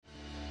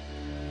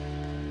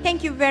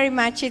Thank you very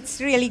much.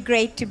 It's really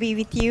great to be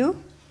with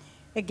you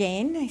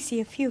again. I see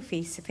a few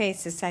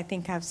faces I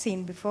think I've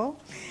seen before.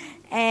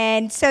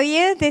 And so,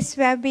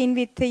 I've been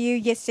with you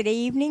yesterday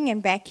evening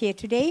and back here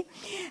today.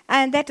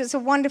 And that was a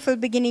wonderful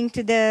beginning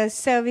to the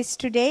service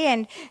today.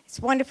 And it's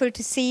wonderful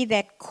to see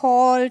that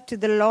call to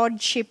the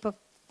Lordship of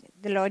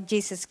the Lord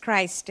Jesus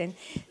Christ and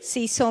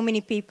see so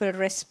many people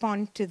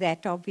respond to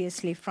that,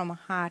 obviously, from a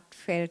heart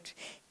felt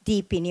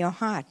deep in your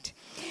heart.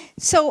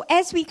 So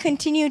as we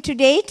continue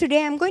today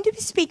I'm going to be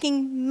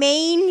speaking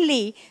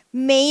mainly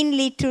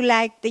to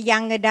like the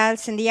young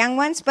adults and the young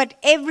ones, but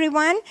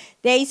everyone,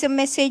 there is a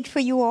message for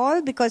you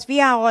all because we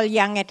are all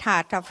young at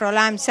heart. After all,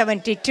 I'm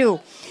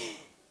 72.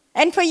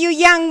 And for you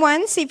young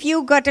ones, if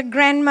you got a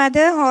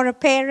grandmother or a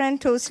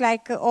parent who's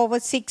like over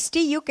 60,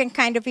 you can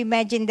kind of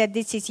imagine that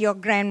this is your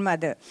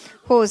grandmother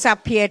who's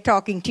up here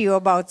talking to you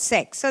about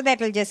sex. So that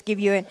will just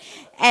give you an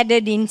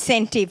added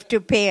incentive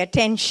to pay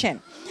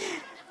attention.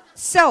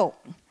 So,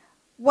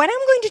 what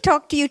I'm going to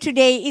talk to you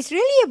today is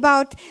really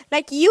about,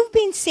 like you've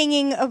been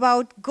singing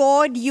about,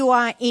 God, you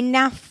are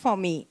enough for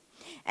me.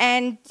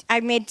 And I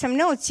made some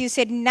notes. You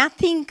said,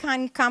 nothing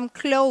can come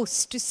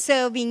close to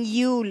serving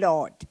you,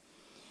 Lord.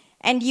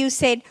 And you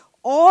said,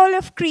 all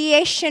of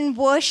creation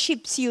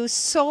worships you,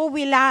 so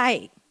will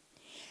I.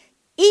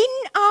 In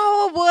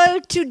our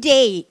world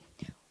today,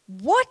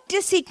 what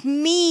does it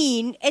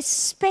mean,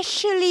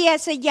 especially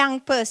as a young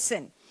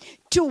person,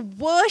 to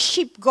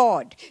worship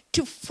God,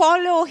 to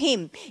follow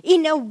Him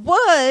in a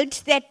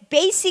world that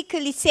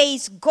basically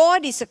says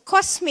God is a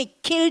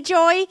cosmic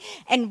killjoy,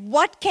 and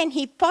what can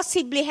He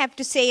possibly have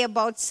to say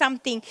about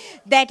something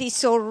that is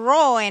so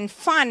raw and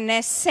fun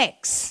as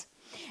sex?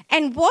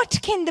 And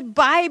what can the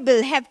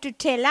Bible have to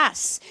tell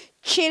us,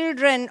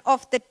 children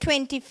of the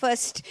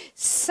 21st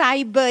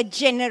cyber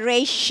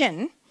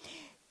generation?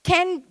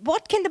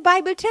 What can the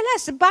Bible tell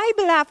us? The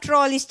Bible, after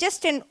all, is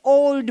just an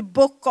old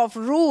book of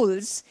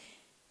rules.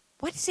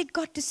 What has it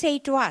got to say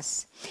to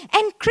us?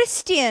 And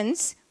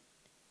Christians,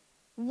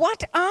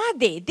 what are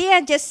they? They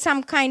are just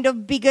some kind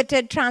of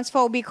bigoted,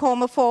 transphobic,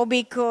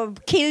 homophobic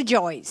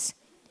killjoys.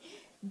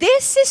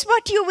 This is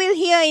what you will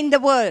hear in the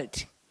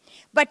world.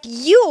 But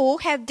you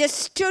have just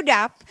stood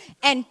up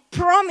and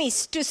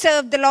promised to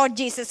serve the Lord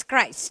Jesus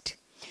Christ.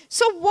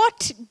 So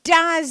what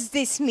does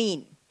this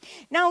mean?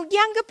 Now,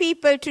 younger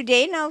people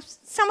today,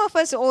 some of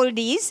us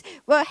oldies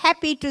were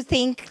happy to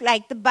think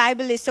like the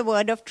Bible is the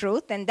word of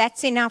truth and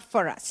that's enough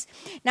for us.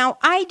 Now,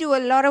 I do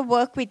a lot of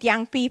work with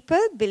young people,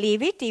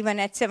 believe it, even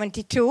at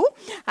 72.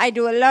 I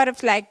do a lot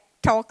of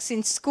talks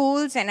in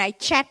schools and I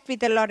chat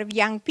with a lot of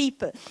young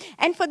people.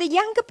 And for the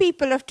younger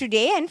people of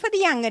today and for the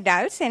young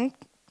adults and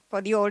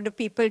for the older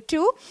people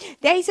too,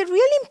 there is a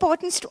real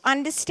importance to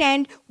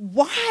understand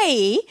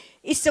why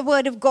is the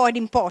word of God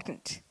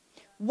important.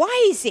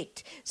 Why is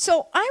it?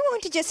 So I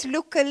want to just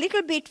look a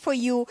little bit for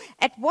you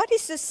at what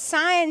is the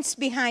science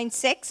behind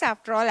sex.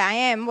 After all, I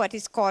am what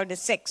is called a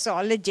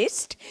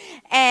sexologist.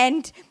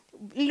 And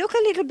look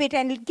a little bit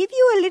and give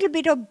you a little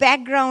bit of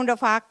background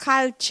of our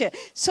culture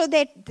so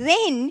that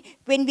then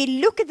when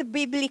we look at the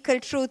biblical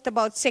truth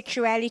about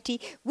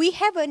sexuality, we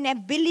have an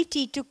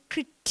ability to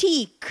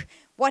critique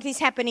what is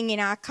happening in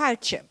our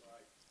culture.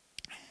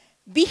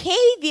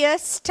 Behavior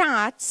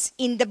starts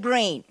in the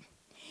brain.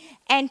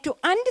 And to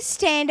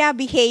understand our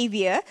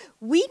behavior,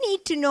 we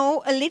need to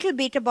know a little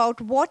bit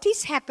about what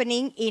is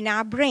happening in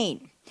our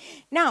brain.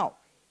 Now,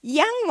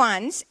 young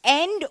ones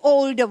and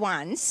older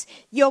ones,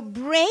 your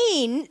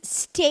brain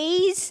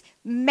stays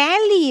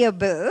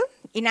malleable,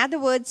 in other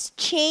words,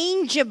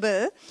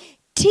 changeable,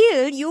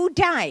 till you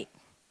die.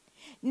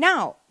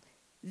 Now,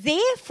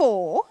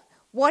 therefore,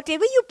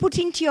 whatever you put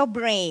into your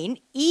brain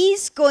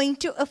is going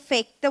to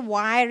affect the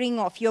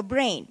wiring of your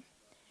brain.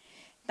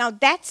 Now,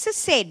 that's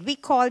said, we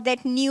call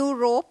that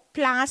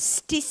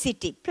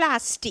neuroplasticity,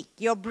 plastic,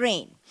 your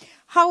brain.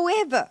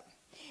 However,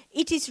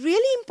 it is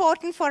really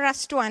important for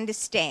us to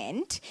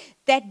understand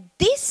that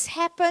this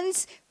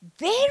happens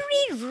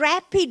very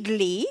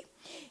rapidly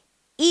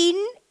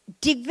in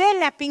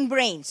developing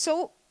brains.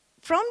 So,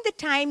 from the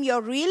time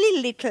you're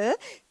really little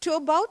to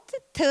about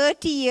the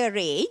 30-year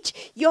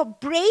age, your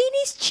brain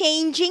is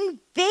changing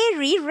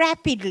very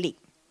rapidly.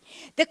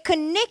 The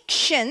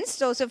connections,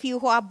 those of you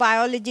who are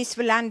biologists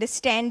will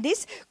understand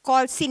this,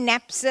 called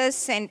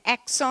synapses and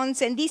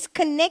axons, and these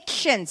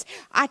connections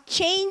are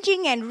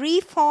changing and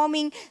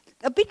reforming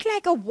a bit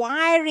like a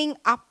wiring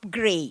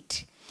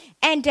upgrade.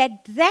 And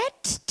at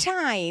that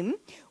time,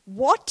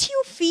 what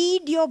you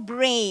feed your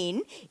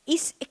brain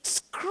is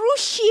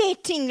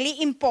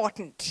excruciatingly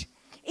important.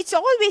 It's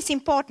always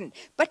important,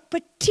 but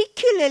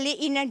particularly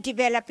in a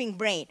developing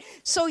brain.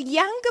 So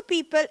younger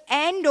people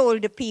and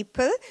older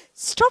people,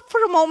 stop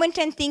for a moment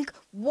and think,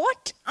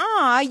 what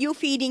are you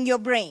feeding your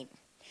brain?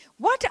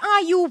 What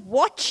are you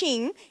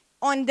watching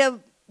on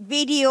the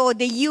video,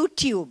 the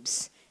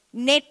YouTubes,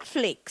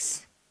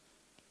 Netflix?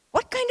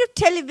 What kind of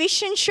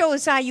television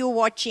shows are you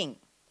watching?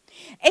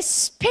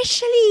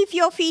 Especially if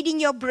you're feeding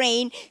your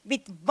brain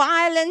with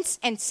violence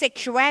and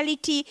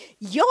sexuality,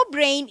 your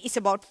brain is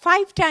about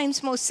 5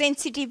 times more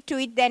sensitive to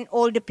it than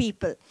older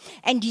people.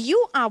 And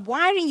you are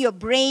wiring your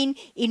brain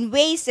in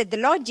ways that the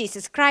Lord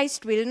Jesus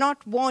Christ will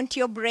not want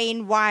your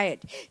brain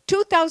wired.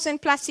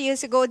 2,000 plus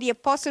years ago, the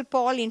Apostle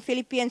Paul in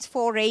Philippians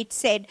 4:8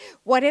 said,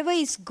 whatever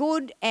is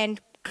good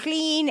and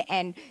clean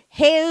and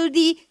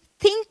healthy,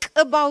 think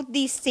about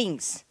these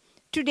things.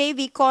 Today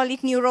we call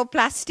it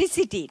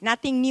neuroplasticity,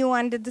 nothing new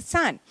under the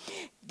sun.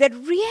 The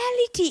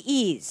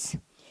reality is,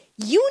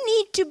 you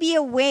need to be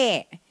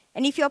aware,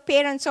 and if your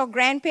parents or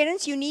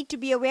grandparents, you need to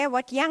be aware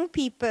what young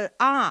people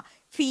are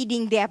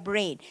feeding their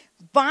brain.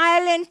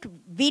 Violent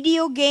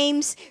video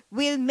games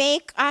will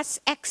make us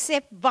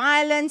accept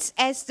violence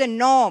as the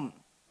norm.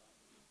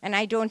 And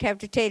I don't have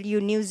to tell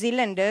you New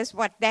Zealanders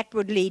what that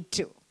would lead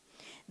to.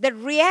 The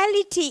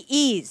reality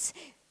is,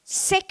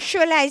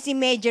 sexualized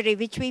imagery,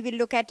 which we will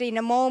look at in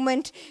a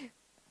moment,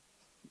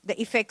 the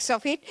effects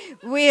of it,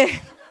 will,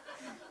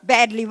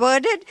 badly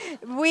worded,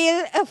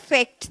 will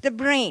affect the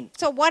brain.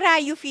 So what are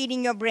you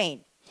feeding your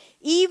brain?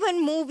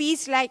 Even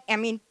movies like,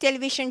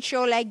 television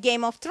show like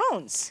Game of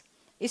Thrones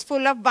is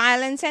full of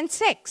violence and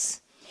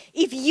sex.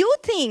 If you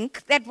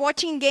think that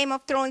watching Game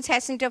of Thrones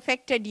hasn't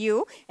affected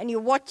you, and you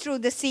watch through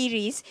the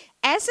series,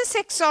 as a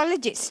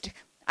sexologist,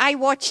 I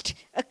watched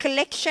a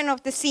collection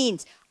of the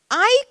scenes.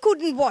 I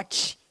couldn't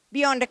watch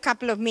beyond a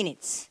couple of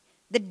minutes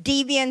the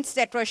deviance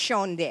that was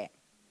shown there.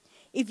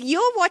 If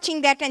you're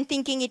watching that and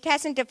thinking it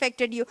hasn't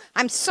affected you,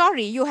 I'm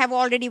sorry, you have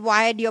already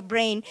wired your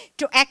brain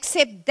to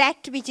accept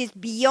that which is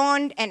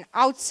beyond and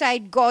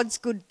outside God's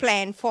good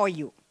plan for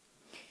you.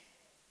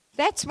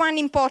 That's one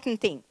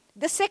important thing.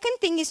 The second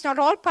thing is, not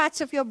all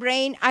parts of your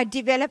brain are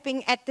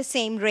developing at the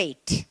same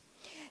rate.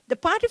 The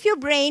part of your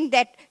brain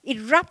that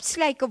erupts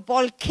like a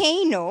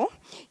volcano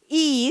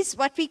is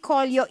what we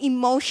call your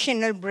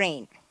emotional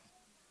brain.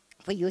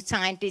 For you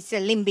scientists, a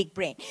limbic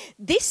brain.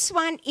 This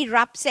one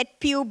erupts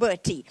at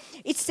puberty.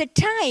 It's the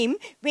time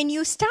when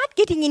you start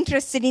getting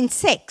interested in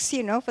sex.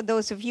 For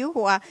those of you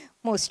who are,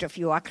 most of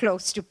you are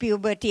close to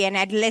puberty and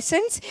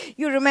adolescence,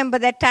 you remember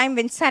that time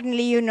when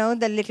suddenly,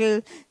 the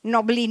little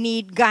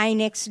knobbly-kneed guy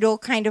next door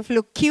kind of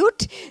looked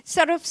cute.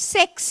 Sort of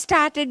sex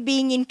started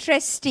being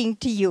interesting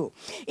to you.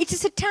 It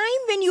is a time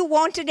when you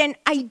wanted an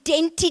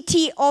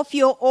identity of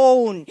your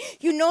own.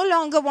 You no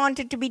longer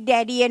wanted to be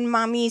daddy and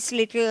mommy's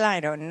little, I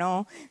don't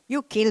know.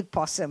 You kill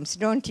possums,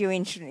 don't you?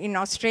 In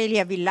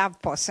Australia, we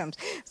love possums.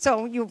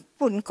 So you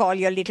wouldn't call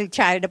your little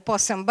child a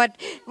possum, but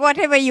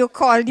whatever you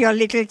called your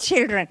little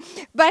children.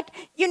 But,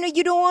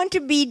 you don't want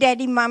to be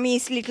daddy,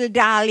 mommy's little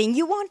darling.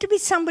 You want to be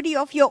somebody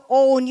of your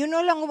own. You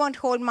no longer want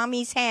to hold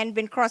mommy's hand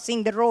when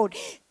crossing the road.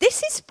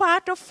 This is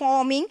part of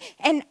forming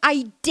an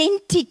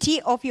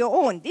identity of your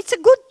own. It's a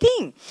good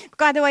thing,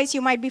 because otherwise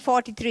you might be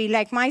 43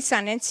 like my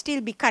son and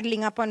still be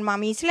cuddling up on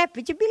mommy's lap,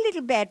 which would be a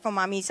little bad for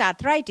mommy's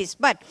arthritis.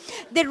 But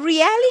the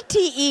reality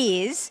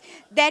is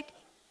that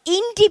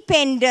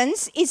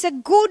independence is a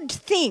good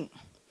thing.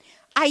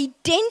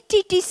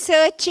 Identity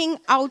searching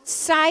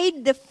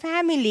outside the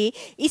family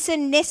is a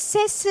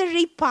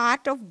necessary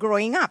part of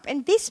growing up.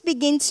 And this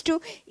begins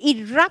to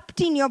erupt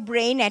in your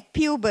brain at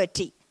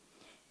puberty.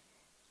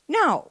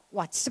 Now,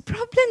 what's the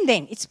problem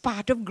then? It's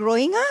part of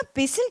growing up,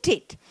 isn't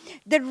it?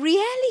 The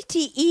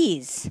reality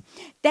is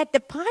that the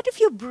part of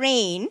your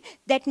brain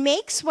that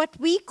makes what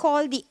we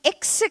call the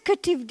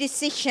executive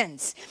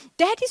decisions,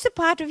 that is a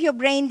part of your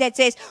brain that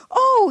says,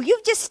 oh,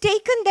 you've just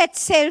taken that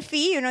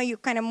selfie, you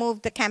kind of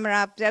move the camera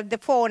up, the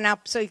phone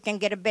up so you can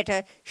get a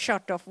better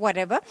shot of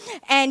whatever,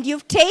 and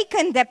you've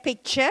taken the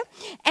picture,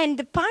 and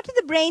the part of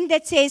the brain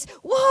that says,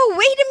 whoa,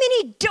 wait a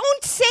minute,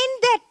 don't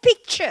send that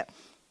picture.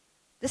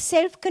 The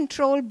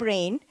self-control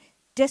brain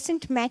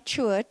doesn't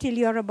mature till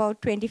you're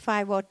about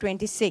 25 or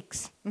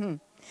 26.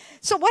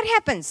 So what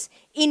happens?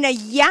 In a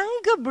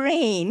younger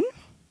brain,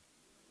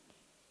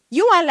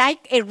 you are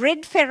like a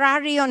red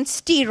Ferrari on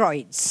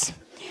steroids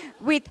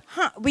with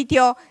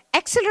your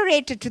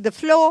accelerator to the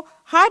floor,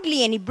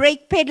 hardly any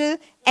brake pedal,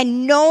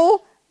 and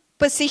no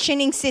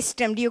positioning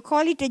system. Do you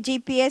call it a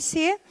GPS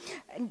here?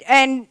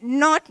 And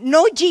no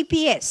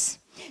GPS.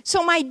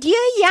 So my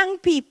dear young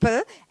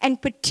people,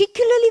 and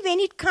particularly when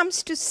it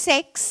comes to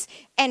sex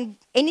and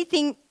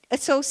anything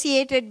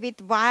associated with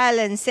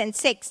violence and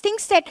sex,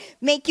 things that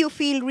make you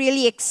feel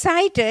really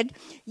excited,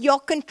 your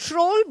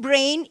control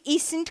brain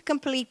isn't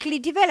completely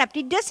developed.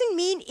 It doesn't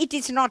mean it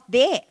is not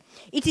there.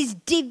 It is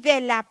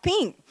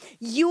developing.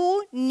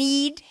 You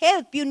need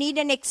help. You need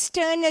an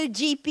external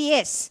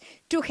GPS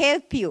to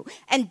help you.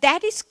 And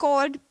that is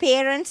called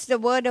parents, the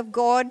Word of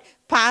God,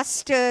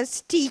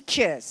 pastors,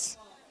 teachers.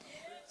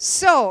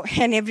 So,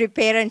 and every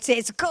parent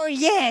says, go,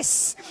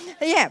 yes.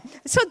 Yeah.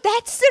 So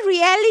that's the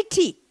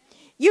reality.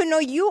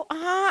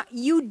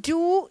 You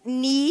do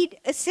need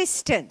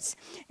assistance.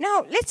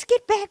 Now, let's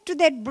get back to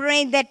that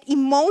brain, that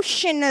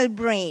emotional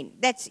brain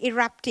that's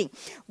erupting.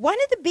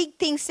 One of the big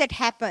things that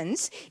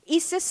happens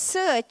is a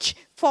search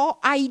for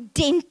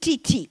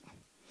identity.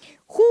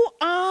 Who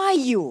are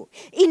you?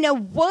 In a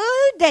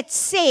world that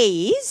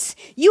says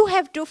you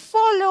have to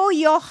follow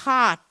your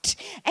heart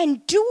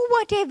and do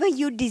whatever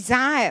you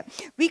desire.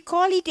 We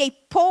call it a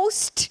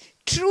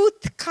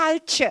post-truth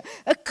culture.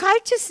 A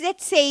culture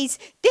that says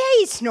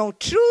there is no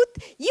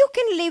truth. You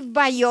can live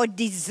by your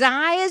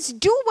desires.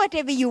 Do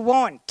whatever you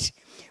want.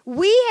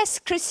 We as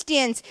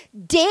Christians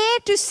dare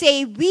to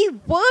say we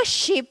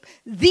worship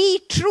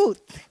the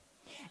truth.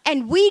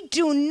 And we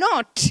do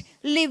not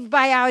live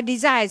by our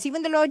desires.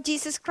 Even the Lord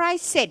Jesus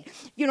Christ said,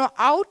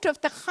 out of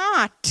the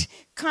heart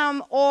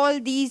come all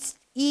these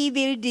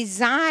evil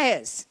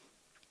desires.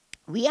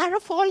 We are a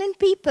fallen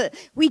people.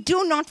 We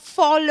do not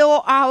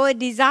follow our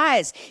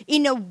desires.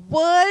 In a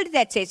world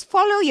that says,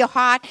 follow your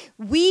heart,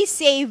 we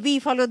say we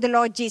follow the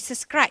Lord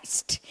Jesus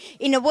Christ.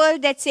 In a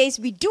world that says,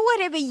 we do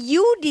whatever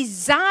you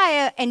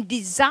desire, and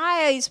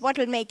desire is what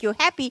will make you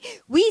happy,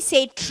 we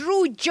say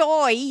true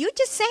joy. You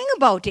just sang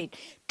about it.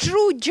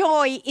 True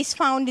joy is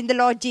found in the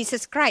Lord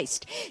Jesus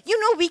Christ.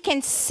 We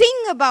can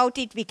sing about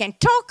it. We can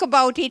talk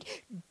about it.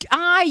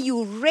 Are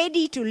you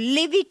ready to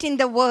live it in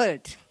the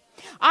world?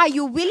 Are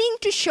you willing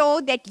to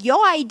show that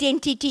your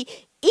identity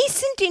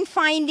isn't in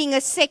finding a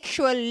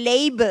sexual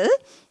label,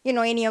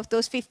 any of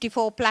those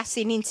 54 plus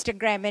in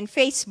Instagram and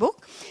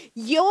Facebook?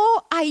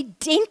 Your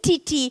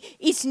identity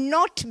is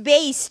not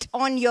based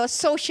on your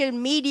social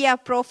media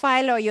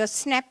profile or your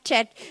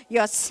Snapchat,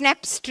 your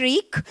Snap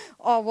streak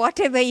or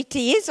whatever it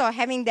is, or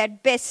having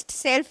that best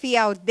selfie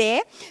out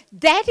there.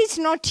 That is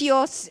not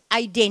your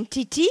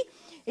identity.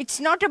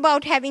 It's not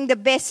about having the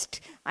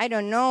best,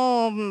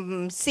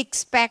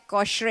 six-pack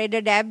or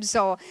shredded abs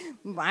or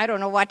I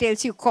don't know what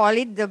else you call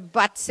it, the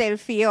butt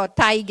selfie or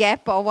thigh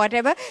gap or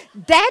whatever.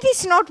 That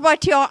is not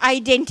what your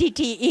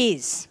identity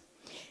is.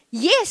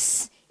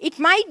 Yes, it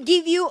might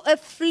give you a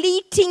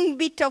fleeting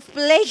bit of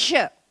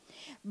pleasure,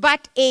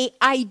 but an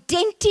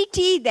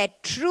identity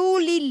that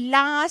truly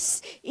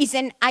lasts is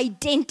an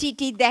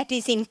identity that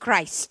is in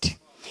Christ.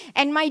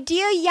 And my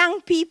dear young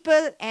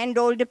people and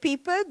older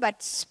people, but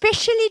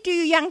especially to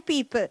you young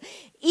people,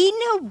 in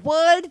a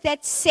world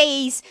that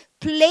says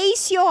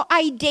place your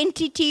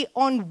identity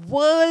on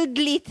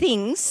worldly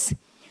things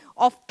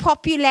of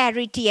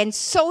popularity and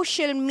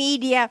social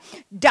media,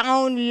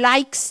 down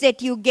likes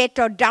that you get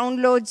or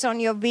downloads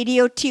on your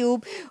video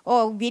tube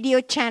or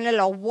video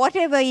channel or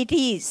whatever it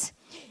is,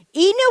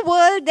 in a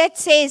world that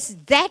says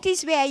that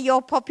is where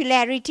your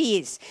popularity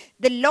is,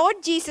 the Lord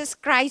Jesus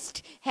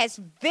Christ has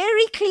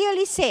very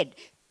clearly said,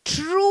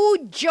 true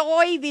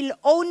joy will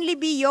only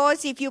be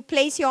yours if you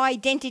place your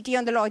identity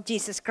on the Lord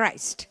Jesus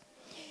Christ.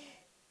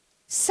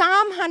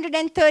 Psalm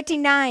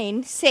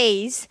 139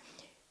 says,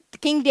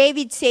 King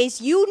David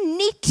says, you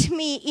knit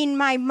me in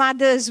my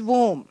mother's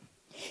womb.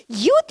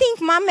 You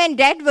think mom and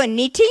dad were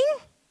knitting?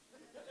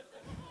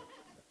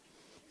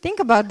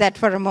 Think about that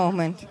for a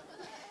moment.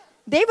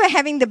 They were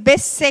having the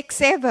best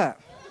sex ever.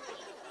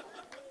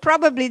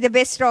 Probably the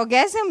best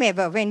orgasm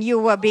ever when you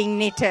were being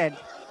knitted.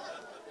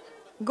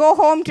 Go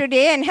home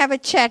today and have a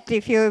chat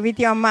with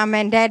your mom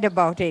and dad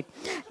about it.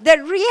 The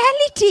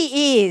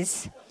reality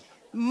is,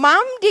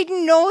 mom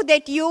didn't know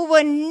that you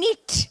were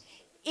knit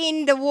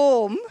in the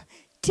womb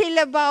till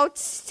about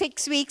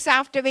 6 weeks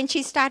after when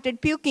she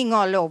started puking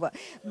all over.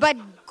 But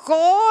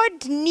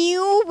God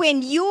knew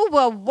when you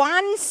were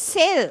one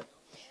cell.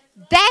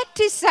 That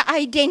is the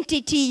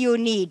identity you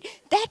need.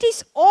 That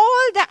is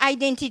all the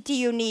identity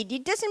you need.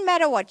 It doesn't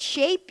matter what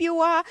shape you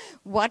are,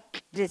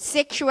 what the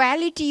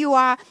sexuality you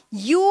are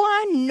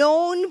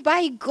known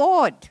by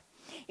God.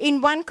 In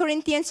 1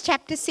 Corinthians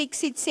chapter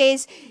 6, it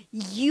says,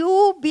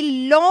 your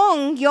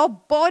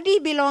body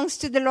belongs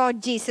to the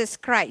Lord Jesus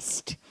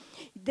Christ.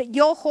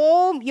 Your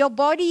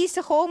body is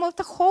the home of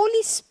the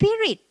Holy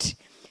Spirit.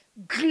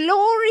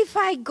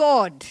 Glorify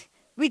God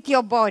with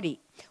your body.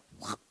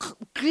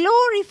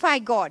 Glorify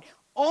God.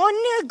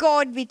 Honor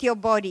God with your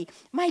body.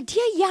 My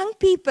dear young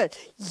people,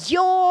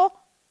 your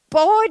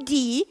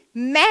body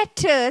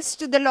matters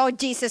to the Lord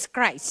Jesus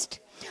Christ.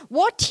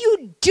 What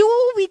you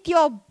do with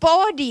your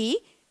body,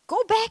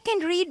 go back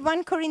and read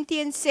 1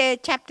 Corinthians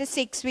chapter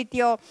 6 with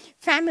your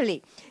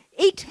family.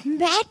 It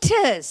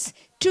matters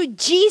to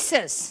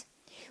Jesus.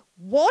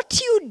 What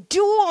you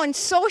do on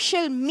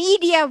social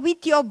media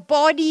with your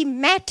body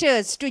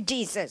matters to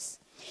Jesus.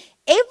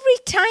 Every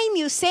time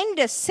you send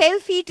a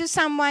selfie to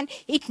someone,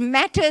 it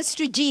matters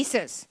to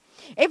Jesus.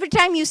 Every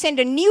time you send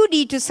a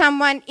nudie to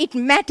someone, it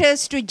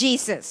matters to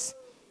Jesus.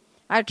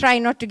 I'll try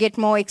not to get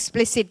more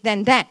explicit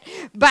than that.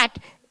 But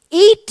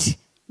it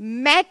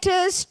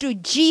matters to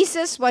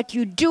Jesus what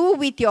you do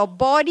with your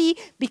body,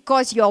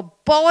 because your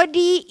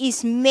body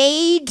is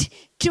made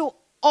to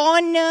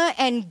honor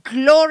and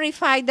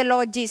glorify the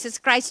Lord Jesus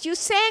Christ. You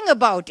sang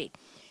about it.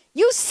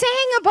 You sang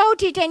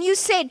about it and you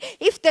said,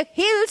 if the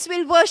hills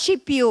will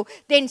worship you,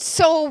 then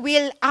so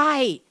will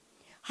I.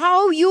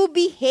 How you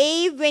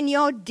behave when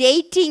you're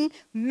dating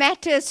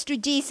matters to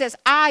Jesus.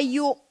 Are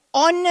you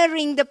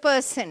honoring the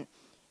person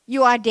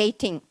you are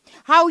dating?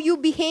 How you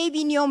behave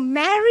in your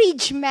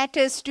marriage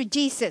matters to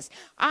Jesus.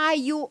 Are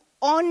you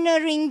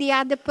honoring the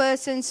other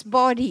person's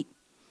body?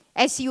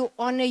 as you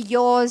honor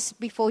yours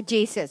before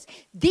Jesus.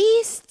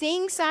 These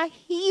things are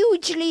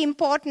hugely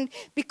important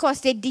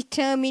because they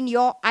determine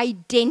your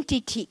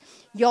identity.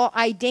 Your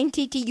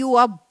identity, you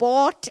are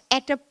bought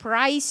at a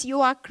price.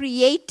 You are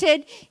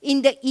created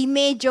in the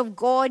image of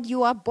God.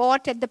 You are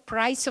bought at the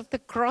price of the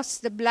cross,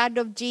 the blood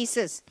of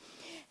Jesus.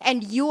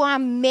 And you are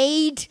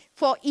made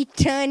for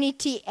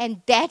eternity,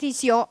 and that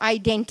is your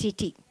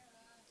identity.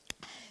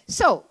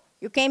 So,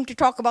 you came to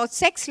talk about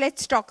sex,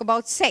 let's talk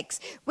about sex.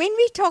 When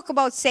we talk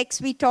about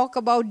sex, we talk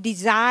about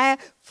desire,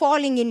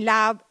 falling in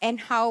love, and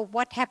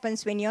what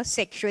happens when you're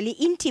sexually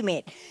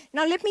intimate.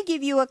 Now, let me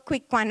give you a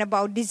quick one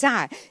about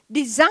desire.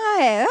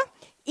 Desire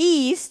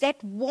is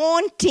that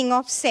wanting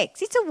of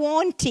sex. It's a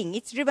wanting.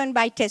 It's driven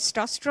by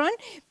testosterone,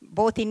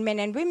 both in men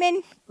and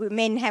women.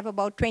 Men have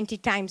about 20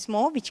 times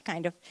more, which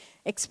kind of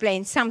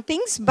explains some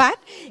things. But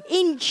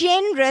in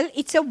general,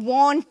 it's a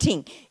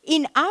wanting.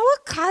 In our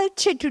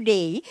culture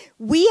today,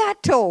 we are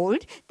told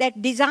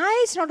that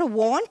desire is not a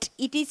want,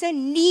 it is a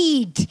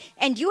need.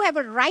 And you have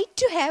a right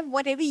to have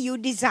whatever you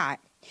desire.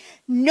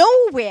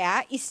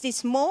 Nowhere is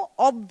this more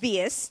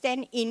obvious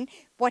than in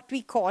what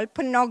we call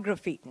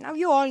pornography. Now,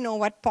 you all know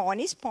what porn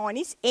is. Porn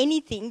is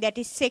anything that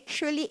is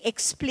sexually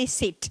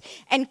explicit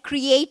and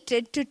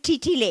created to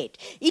titillate.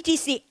 It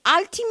is the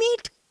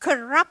ultimate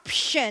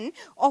corruption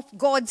of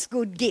God's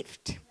good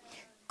gift.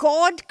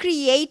 God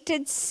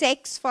created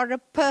sex for a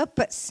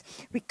purpose.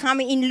 We come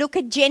in, look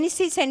at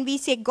Genesis, and we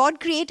say God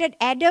created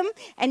Adam,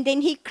 and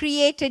then he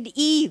created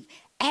Eve.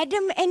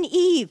 Adam and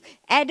Eve.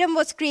 Adam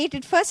was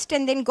created first,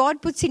 and then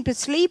God puts him to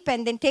sleep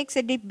and then takes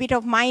a bit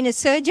of minor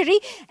surgery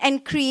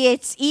and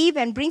creates Eve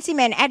and brings him.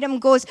 And Adam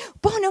goes,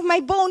 bone of my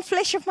bone,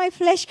 flesh of my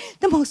flesh,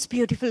 the most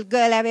beautiful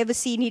girl I've ever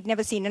seen. He'd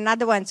never seen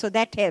another one, so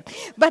that helped.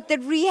 But the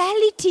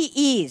reality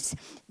is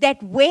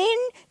that when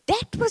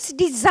that was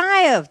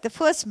desire, the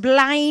first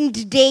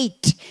blind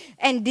date,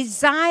 and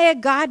desire,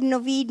 Garden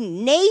of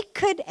Eden,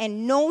 naked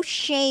and no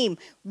shame,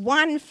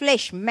 one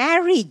flesh,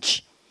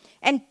 marriage.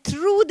 And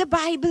through the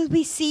Bible,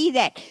 we see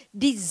that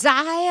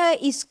desire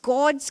is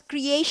God's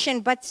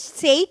creation, but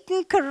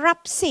Satan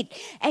corrupts it.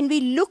 And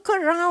we look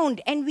around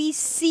and we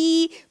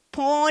see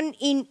porn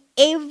in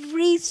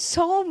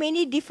so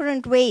many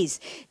different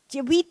ways.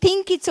 We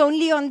think it's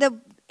only on the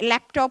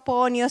laptop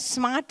or on your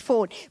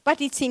smartphone,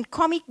 but it's in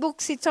comic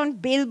books, it's on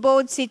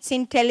billboards, it's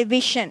in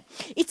television.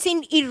 It's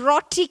in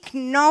erotic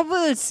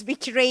novels,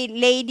 which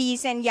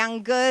ladies and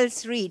young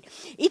girls read.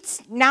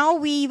 Now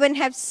we even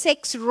have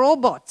sex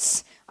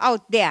robots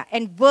out there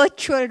and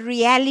virtual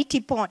reality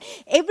porn.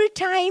 Every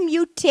time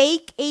you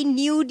take a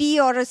nudie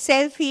or a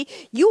selfie,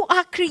 you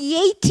are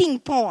creating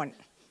porn.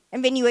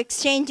 And when you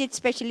exchange it,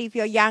 especially if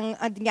you're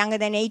younger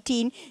than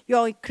 18,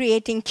 you're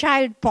creating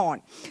child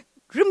porn.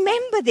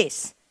 Remember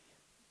this.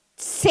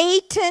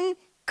 Satan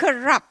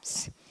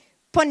corrupts.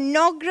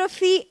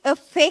 Pornography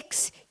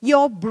affects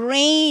your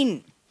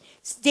brain.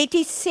 It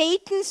is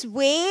Satan's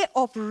way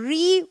of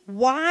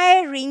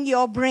rewiring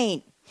your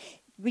brain.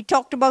 We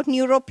talked about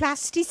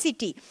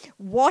neuroplasticity.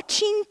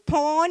 Watching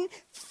porn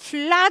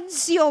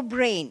floods your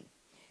brain.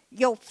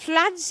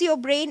 Floods your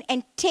brain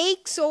and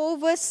takes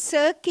over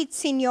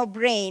circuits in your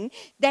brain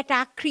that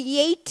are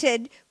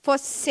created for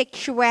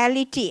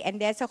sexuality. And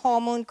there's a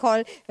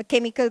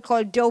chemical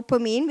called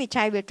dopamine, which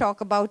I will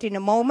talk about in a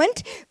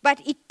moment.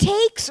 But it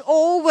takes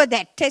over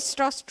that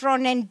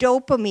testosterone and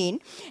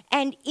dopamine,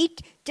 and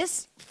it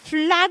just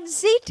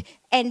floods it.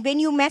 And when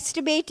you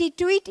masturbate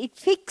to it, it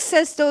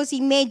fixes those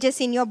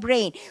images in your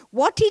brain.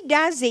 What it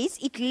does is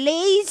it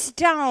lays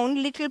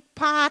down little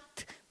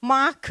path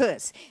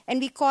markers, and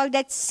we call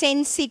that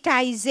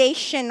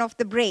sensitization of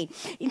the brain.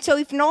 And so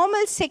if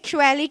normal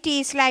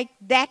sexuality is like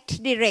that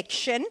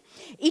direction,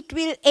 it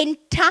will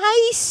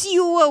entice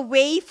you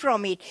away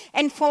from it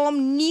and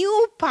form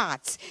new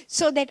paths,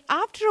 so that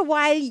after a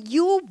while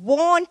you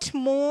want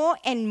more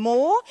and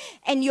more,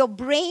 and your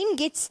brain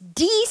gets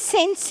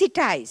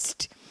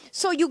desensitized.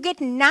 So you get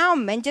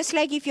numb, and just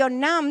like if you're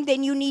numb,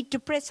 then you need to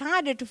press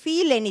harder to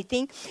feel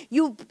anything.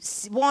 You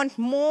want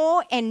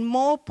more and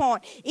more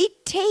porn.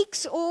 It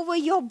takes over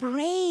your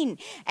brain.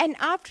 And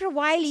after a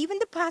while, even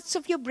the parts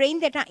of your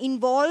brain that are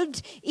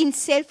involved in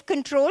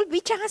self-control,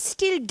 which are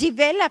still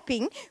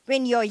developing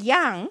when you're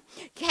young,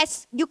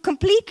 you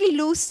completely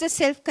lose the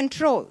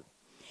self-control.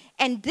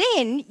 And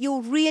then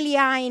you really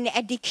are in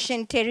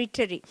addiction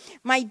territory.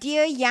 My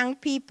dear young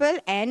people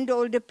and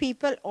older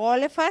people,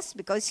 all of us,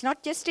 because it's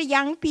not just a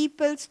young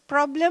people's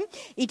problem.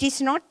 It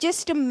is not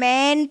just a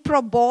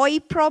man-boy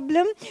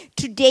problem.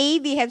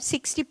 Today we have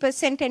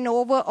 60% and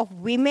over of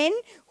women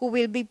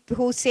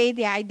who say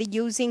they are either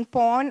using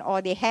porn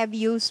or they have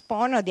used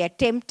porn or they are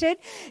tempted.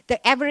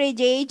 The average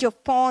age of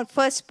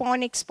first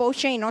porn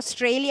exposure in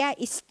Australia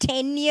is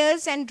 10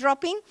 years and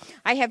dropping.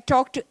 I have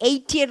talked to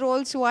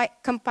 8-year-olds who are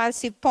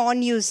compulsive porn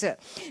user.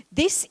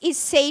 This is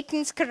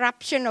Satan's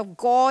corruption of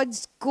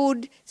God's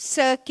good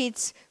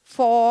circuits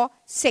for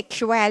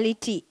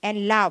sexuality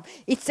and love.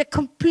 It's a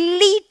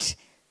complete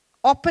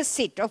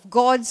opposite of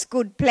God's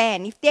good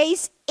plan. If there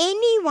is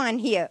anyone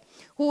here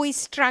who is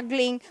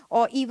struggling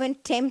or even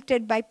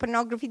tempted by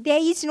pornography, there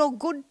is no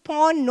good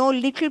porn, no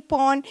little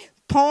porn.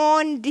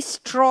 Porn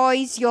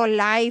destroys your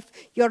life,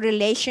 your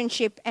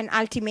relationship, and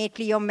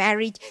ultimately your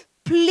marriage.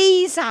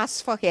 Please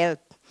ask for help,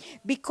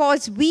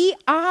 because we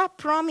are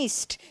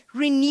promised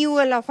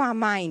renewal of our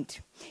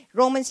mind.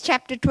 Romans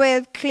chapter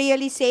 12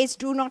 clearly says,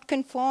 do not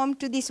conform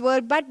to this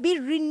world, but be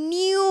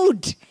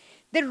renewed.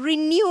 The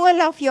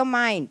renewal of your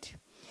mind.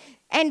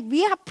 And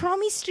we are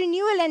promised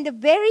renewal, and the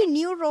very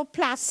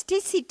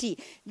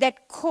neuroplasticity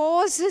that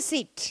causes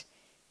it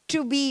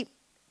to be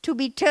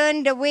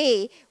turned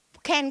away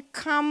can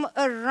come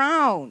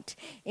around.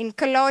 In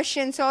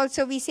Colossians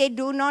also we say,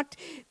 do not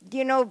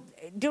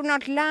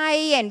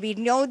lie. And we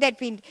know that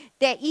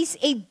there is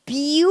a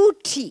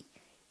beauty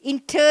in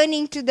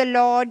turning to the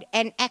Lord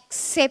and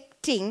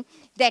accepting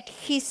that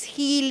his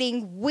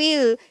healing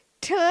will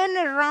turn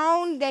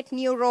around that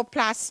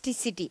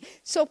neuroplasticity.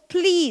 So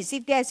please,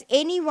 if there's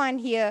anyone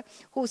here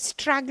who's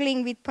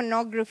struggling with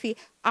pornography,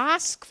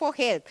 ask for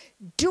help.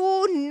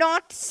 Do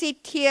not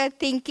sit here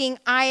thinking,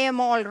 I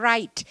am all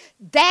right.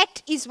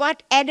 That is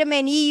what Adam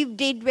and Eve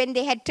did when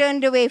they had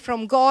turned away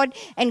from God.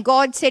 And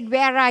God said,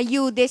 where are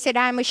you? They said,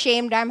 I'm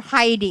ashamed, I'm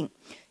hiding.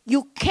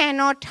 You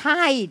cannot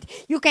hide.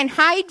 You can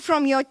hide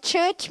from your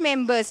church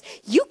members.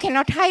 You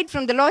cannot hide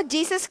from the Lord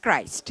Jesus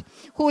Christ,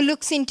 who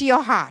looks into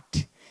your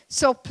heart.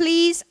 So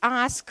please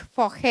ask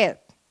for help.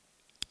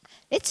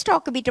 Let's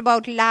talk a bit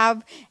about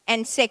love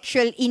and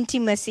sexual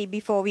intimacy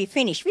before we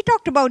finish. We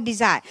talked about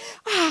desire.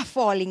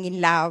 Falling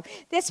in love.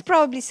 There's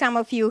probably some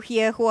of you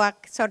here who are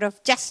sort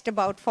of just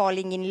about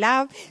falling in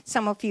love.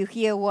 Some of you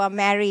here who are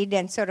married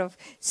and sort of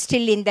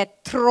still in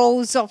that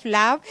throes of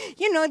love.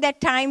 You know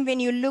that time when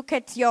you look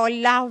at your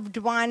loved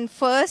one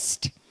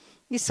first.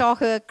 You saw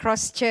her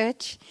across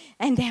church,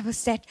 and there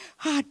was that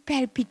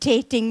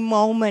heart-palpitating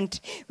moment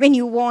when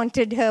you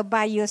wanted her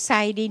by your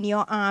side, in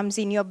your arms,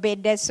 in your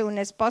bed as soon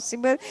as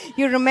possible.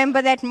 You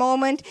remember that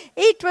moment?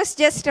 It was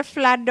just a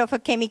flood of a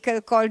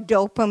chemical called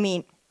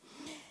dopamine.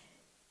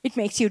 It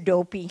makes you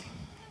dopey.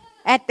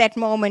 At that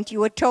moment, you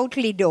were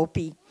totally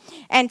dopey.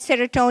 And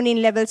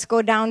serotonin levels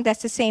go down.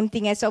 That's the same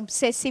thing as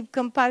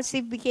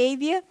obsessive-compulsive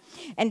behavior.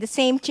 And the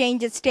same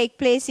changes take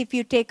place if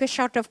you take a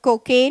shot of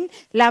cocaine.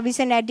 Love is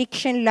an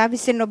addiction. Love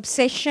is an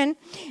obsession.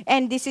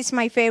 And this is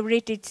my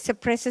favorite. It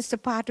suppresses the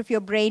part of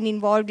your brain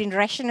involved in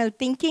rational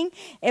thinking.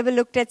 Ever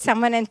looked at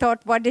someone and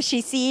thought, what does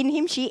she see in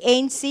him? She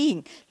ain't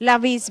seeing.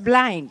 Love is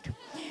blind.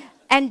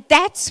 And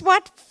that's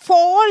what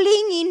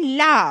falling in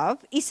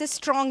love is, a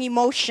strong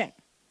emotion.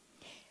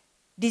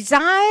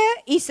 Desire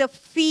is a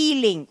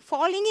feeling.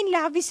 Falling in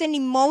love is an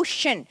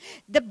emotion.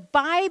 The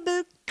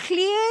Bible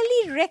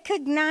clearly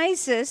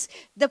recognizes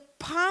the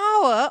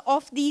power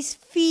of these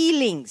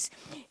feelings.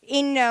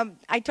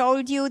 I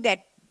told you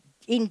that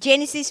in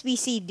Genesis we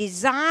see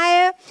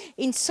desire.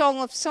 In Song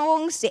of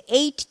Songs, the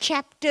 8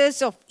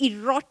 chapters of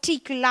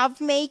erotic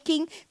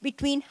lovemaking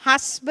between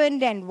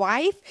husband and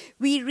wife,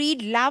 we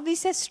read love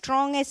is as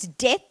strong as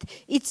death.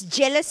 Its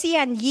jealousy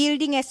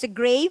unyielding as the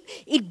grave.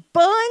 It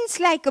burns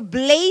like a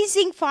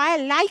blazing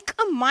fire, like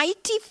a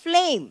mighty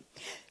flame.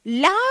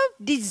 Love,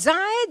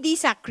 desire,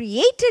 these are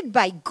created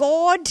by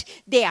God.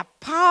 They are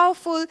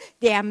powerful.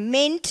 They are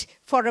meant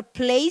for a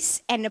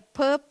place and a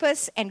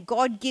purpose, and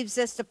God gives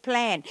us a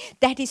plan.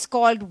 That is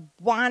called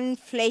one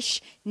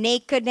flesh,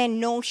 naked and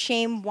no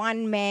shame,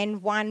 one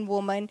man, one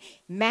woman,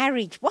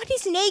 marriage. What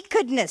is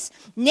nakedness?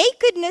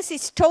 Nakedness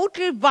is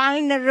total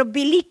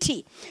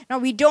vulnerability. Now,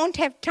 we don't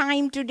have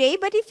time today,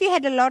 but if we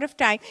had a lot of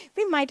time,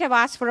 we might have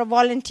asked for a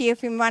volunteer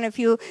from one of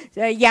you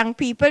young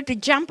people to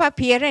jump up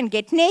here and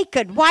get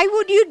naked. Why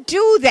would you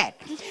do that?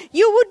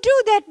 You would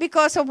do that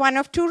because of one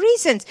of two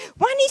reasons.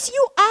 One is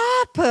you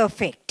are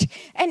perfect,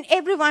 and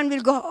everyone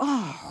will go,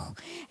 oh,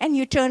 and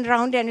you turn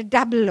around and a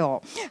double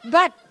oh.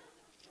 But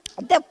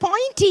the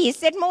point is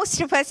that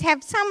most of us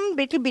have some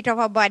little bit of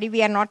our body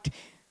we're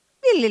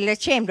a little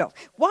ashamed of.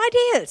 What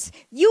else?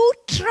 You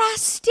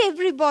trust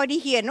everybody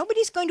here.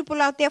 Nobody's going to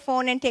pull out their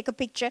phone and take a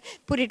picture,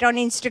 put it on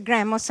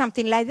Instagram or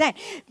something like that.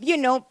 You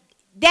know,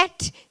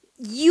 that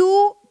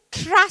you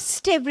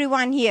trust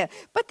everyone here.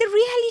 But the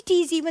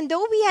reality is, even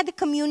though we are the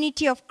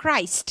community of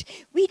Christ,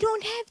 we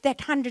don't have that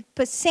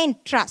 100%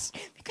 trust.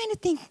 We kind of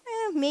think,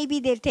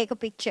 maybe they'll take a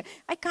picture.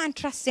 I can't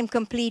trust them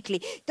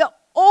completely. The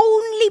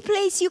only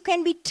place you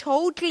can be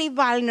totally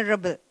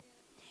vulnerable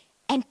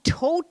and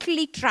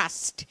totally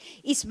trust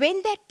is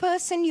when that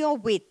person you're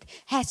with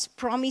has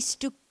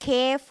promised to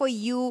care for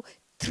you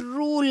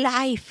through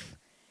life.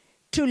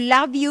 To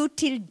love you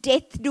till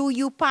death do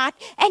you part,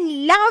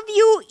 and love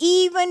you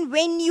even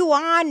when you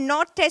are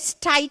not as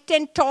tight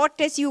and taut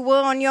as you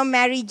were on your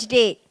marriage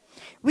day.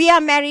 We are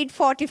married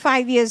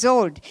 45 years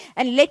old,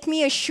 and let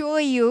me assure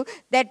you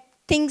that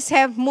things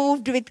have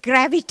moved with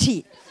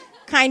gravity,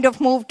 kind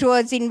of moved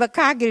towards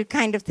Invercargill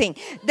kind of thing.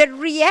 The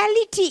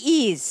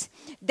reality is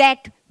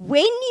that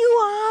when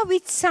you are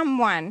with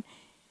someone,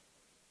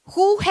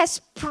 who has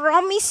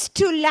promised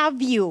to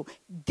love you.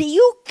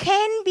 You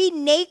can be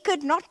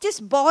naked, not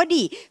just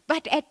body,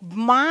 but at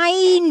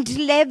mind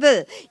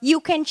level.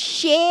 You can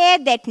share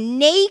that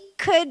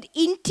naked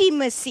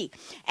intimacy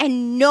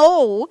and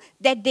know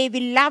that they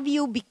will love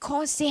you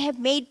because they have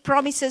made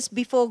promises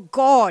before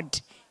God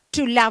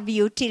to love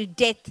you till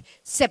death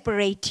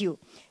separate you.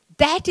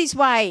 That is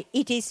why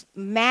it is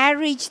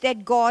marriage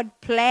that God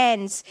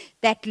plans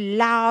that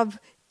love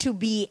to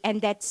be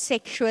and that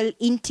sexual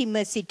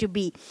intimacy to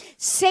be.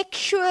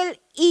 Sexual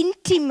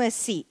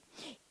intimacy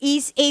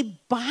is a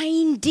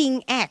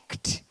binding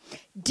act.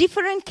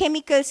 Different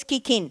chemicals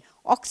kick in.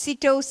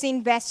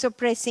 Oxytocin,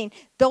 vasopressin.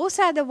 Those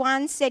are the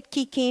ones that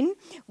kick in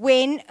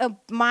when a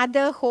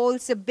mother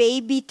holds a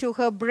baby to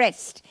her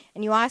breast.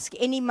 And you ask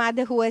any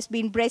mother who has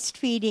been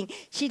breastfeeding,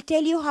 she'll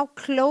tell you how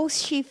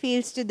close she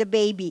feels to the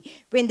baby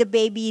when the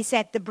baby is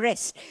at the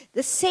breast.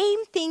 The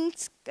same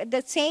things,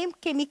 the same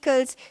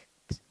chemicals,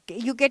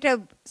 you get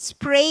a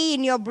spray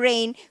in your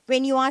brain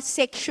when you are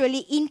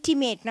sexually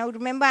intimate. Now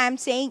remember, I'm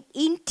saying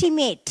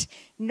intimate,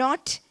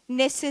 not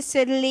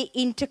necessarily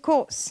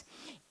intercourse.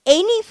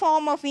 Any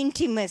form of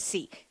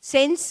intimacy,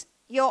 since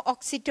your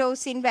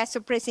oxytocin,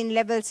 vasopressin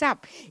levels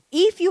up.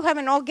 If you have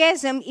an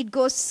orgasm, it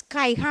goes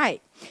sky high.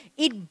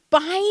 It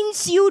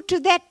binds you to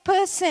that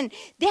person.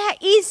 There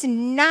is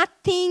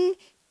nothing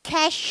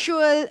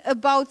casual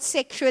about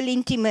sexual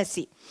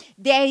intimacy.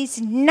 There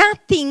is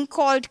nothing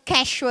called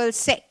casual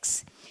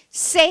sex.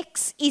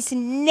 Sex is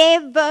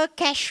never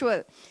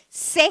casual.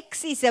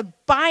 Sex is a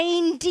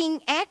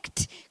binding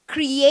act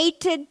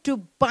created to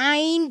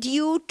bind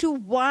you to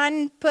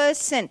one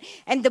person.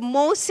 And the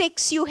more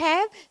sex you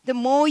have, the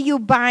more you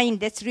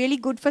bind. That's really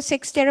good for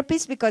sex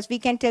therapists because we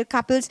can tell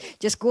couples,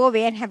 just go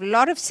away and have a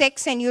lot of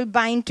sex and you'll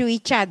bind to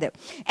each other.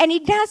 And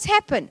it does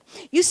happen.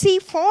 You see,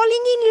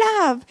 falling in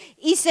love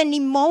is an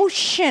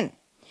emotion.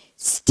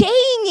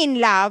 Staying in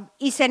love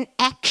is an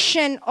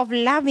action of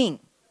loving.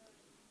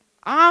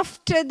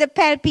 After the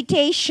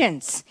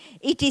palpitations,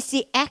 it is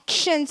the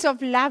actions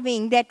of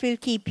loving that will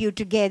keep you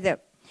together.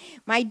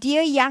 My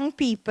dear young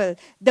people,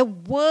 the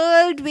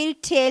world will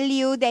tell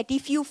you that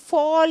if you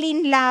fall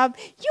in love,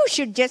 you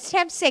should just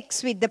have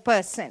sex with the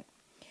person.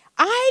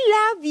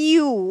 I love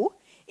you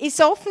is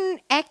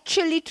often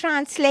actually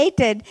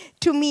translated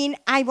to mean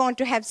I want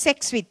to have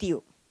sex with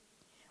you,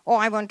 or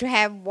I want to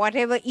have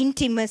whatever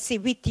intimacy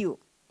with you.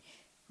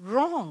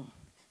 Wrong.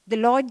 The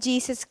Lord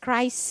Jesus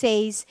Christ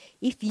says,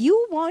 if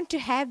you want to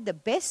have the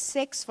best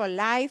sex for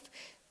life,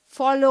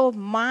 follow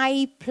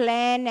my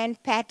plan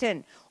and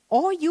pattern,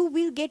 or you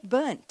will get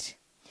burnt.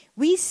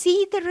 We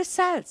see the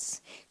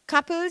results.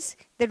 Couples,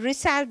 the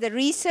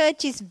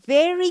research is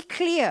very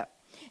clear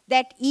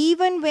that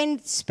even when,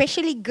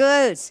 especially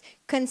girls,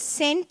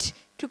 consent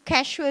to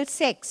casual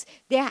sex,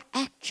 they are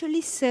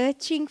actually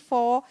searching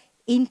for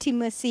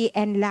intimacy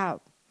and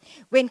love.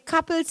 When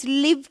couples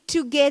live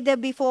together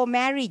before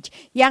marriage,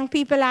 young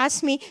people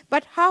ask me,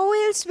 but how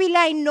else will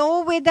I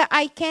know whether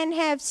I can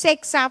have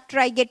sex after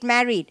I get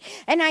married?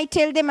 And I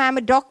tell them I'm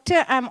a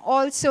doctor, I'm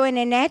also an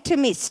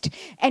anatomist.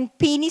 And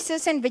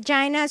penises and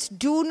vaginas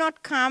do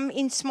not come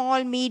in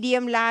small,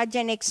 medium, large,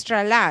 and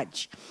extra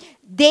large.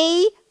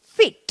 They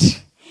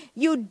fit.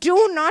 You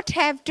do not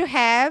have to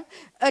have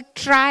a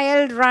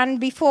trial run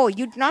before.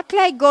 You're not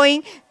like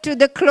going to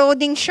the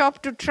clothing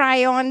shop to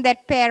try on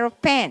that pair of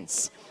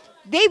pants.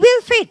 They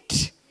will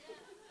fit.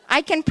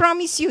 I can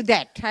promise you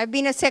that. I've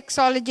been a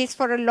sexologist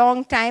for a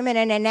long time and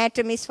an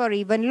anatomist for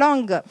even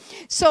longer.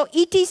 So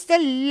it is the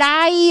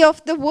lie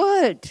of the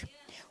world.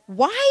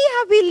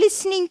 Why are we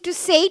listening to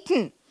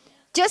Satan?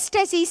 Just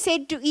as he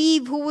said to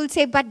Eve, who will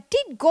say, but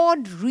did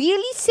God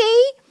really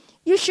say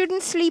you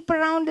shouldn't sleep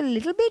around a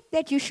little bit,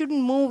 that you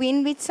shouldn't move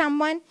in with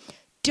someone?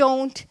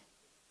 Don't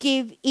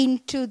give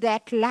into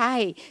that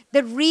lie.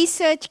 The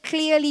research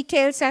clearly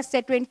tells us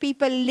that when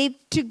people live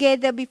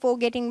together before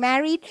getting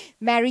married,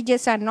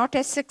 marriages are not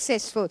as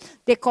successful.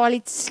 They call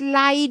it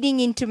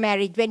sliding into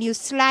marriage. When you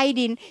slide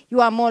in,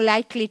 you are more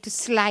likely to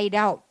slide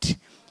out.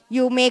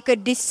 You make a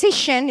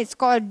decision, it's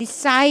called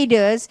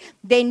deciders,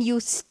 then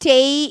you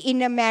stay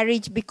in a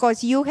marriage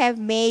because you have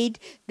made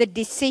the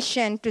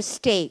decision to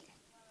stay.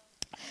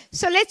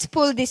 So let's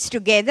pull this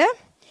together.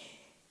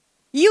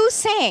 You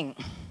saying,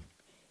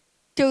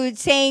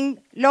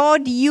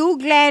 Lord, you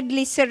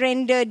gladly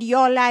surrendered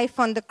your life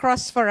on the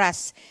cross for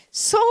us.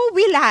 So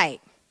will I.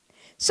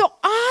 So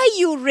are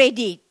you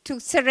ready to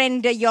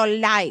surrender your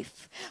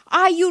life?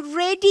 Are you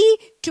ready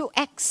to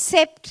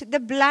accept the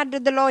blood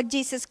of the Lord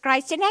Jesus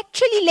Christ and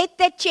actually let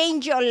that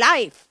change your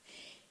life?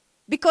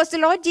 Because the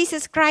Lord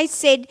Jesus Christ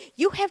said,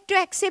 you have to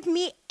accept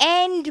me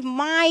and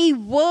my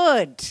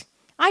word.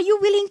 Are you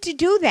willing to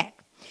do that?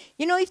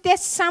 You know, if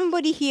there's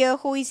somebody here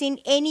who is in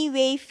any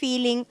way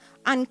feeling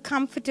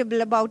uncomfortable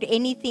about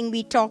anything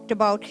we talked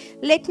about,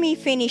 let me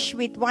finish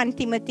with 1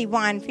 Timothy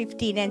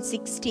 1:15 and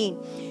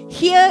 16.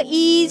 Here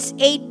is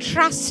a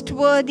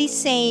trustworthy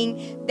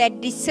saying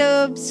that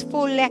deserves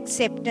full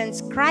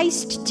acceptance.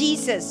 Christ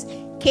Jesus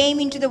came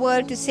into the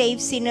world to save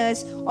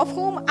sinners, of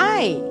whom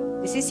I,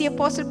 this is the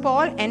Apostle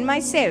Paul and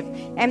myself,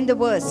 am the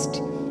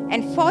worst.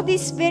 And for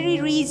this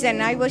very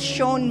reason, I was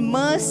shown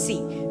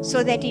mercy,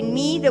 so that in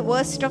me, the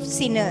worst of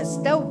sinners,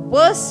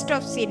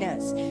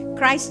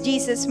 Christ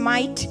Jesus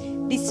might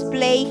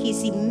display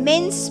his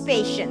immense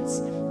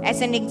patience as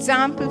an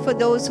example for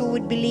those who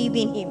would believe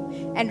in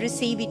him and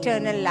receive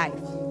eternal life.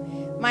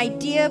 My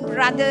dear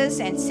brothers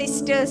and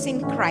sisters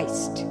in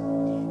Christ,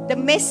 the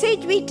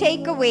message we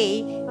take away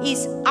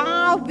is,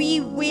 are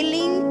we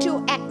willing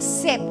to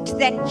accept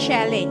that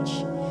challenge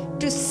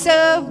to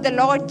serve the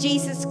Lord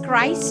Jesus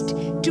Christ,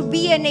 to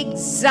be an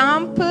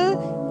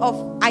example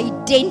of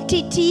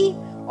identity,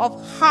 of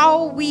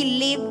how we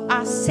live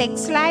our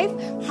sex life,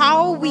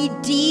 how we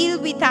deal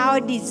with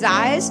our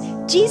desires?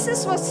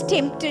 Jesus was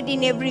tempted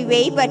in every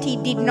way, but he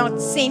did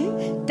not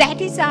sin. That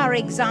is our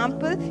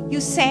example.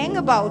 You sang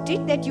about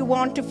it, that you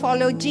want to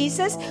follow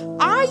Jesus.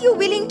 Are you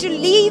willing to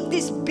leave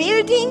this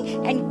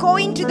building and go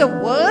into the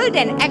world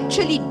and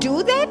actually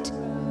do that?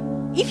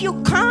 If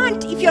you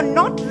can't, if you're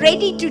not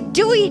ready to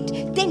do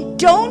it, then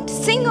don't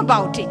sing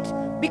about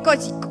it,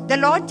 because the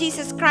Lord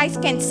Jesus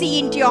Christ can see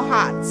into your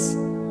hearts.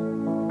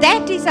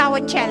 That is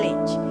our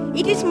challenge.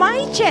 It is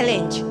my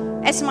challenge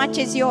as much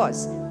as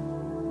yours,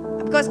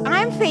 because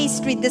I'm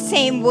faced with the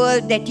same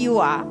world that you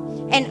are,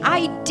 and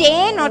I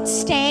dare not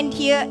stand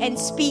here and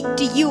speak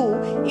to you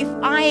if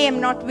I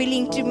am not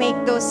willing to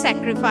make those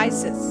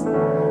sacrifices.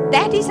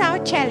 That is our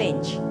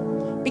challenge,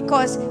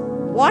 because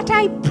what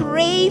I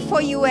pray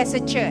for you as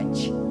a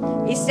church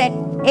is that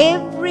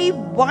every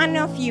one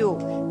of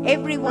you,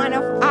 every one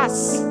of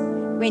us,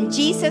 when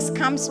Jesus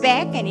comes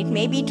back, and it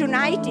may be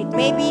tonight, it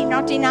may be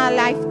not in our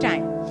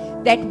lifetime,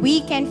 that we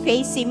can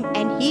face him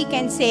and he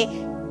can say,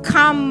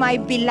 "Come, my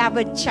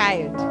beloved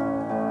child.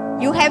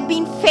 You have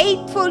been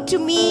faithful to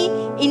me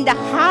in the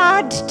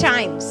hard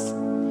times.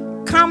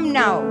 Come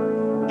now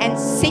and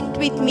sit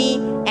with me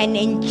and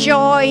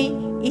enjoy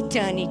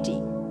eternity."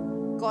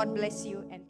 God bless you.